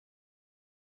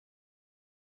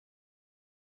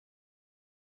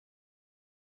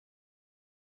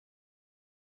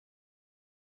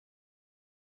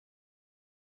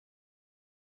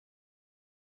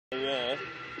the wall.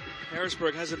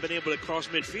 Harrisburg hasn't been able to cross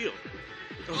midfield.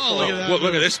 Oh, look at that.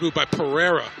 Look at this move by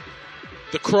Pereira.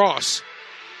 The cross.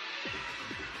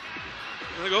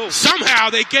 Somehow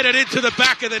they get it into the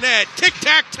back of the net.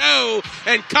 Tic-tac-toe,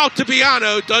 and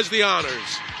Caltabiano does the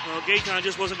honors. Well, Geaton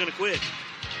just wasn't going to quit.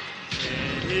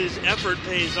 And his effort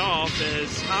pays off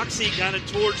as Hoxie got it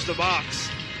towards the box.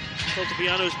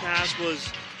 Caltabiano's pass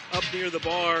was up near the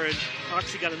bar, and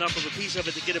Hoxie got enough of a piece of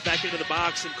it to get it back into the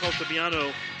box, and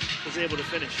Caltabiano was able to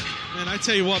finish. Man, I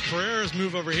tell you what, Pereira's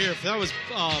move over here, if that was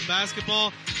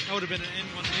basketball, that would have been an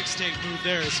N1 mixtape move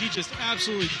there, as he just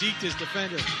absolutely deked his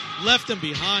defender, left him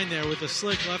behind there with a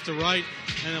slick left to right,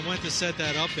 and then went to set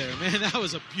that up there. Man, that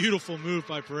was a beautiful move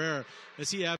by Pereira,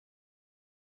 as he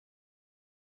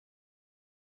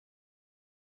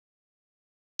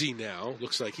now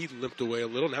looks like he limped away a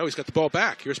little. Now he's got the ball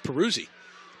back. Here's Peruzzi.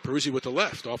 Peruzzi with the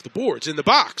left, off the boards, in the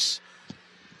box.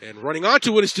 And running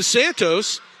onto it is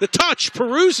Santos. The touch,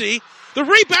 Peruzzi. The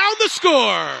rebound, the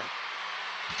score.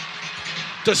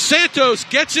 Santos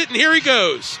gets it, and here he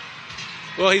goes.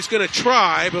 Well, he's going to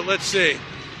try, but let's see.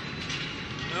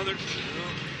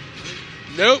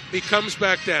 Nope, he comes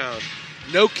back down.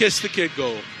 No kiss the kid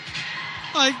goal.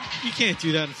 You can't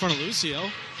do that in front of Lucio.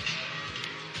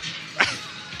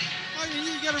 I mean,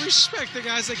 you got to respect the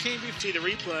guys that came before. See the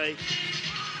replay.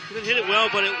 He didn't hit it well,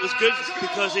 but it was good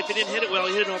because if he didn't hit it well,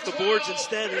 he hit it off the boards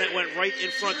instead, and that went right in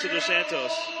front to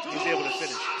Santos. He was able to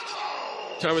finish.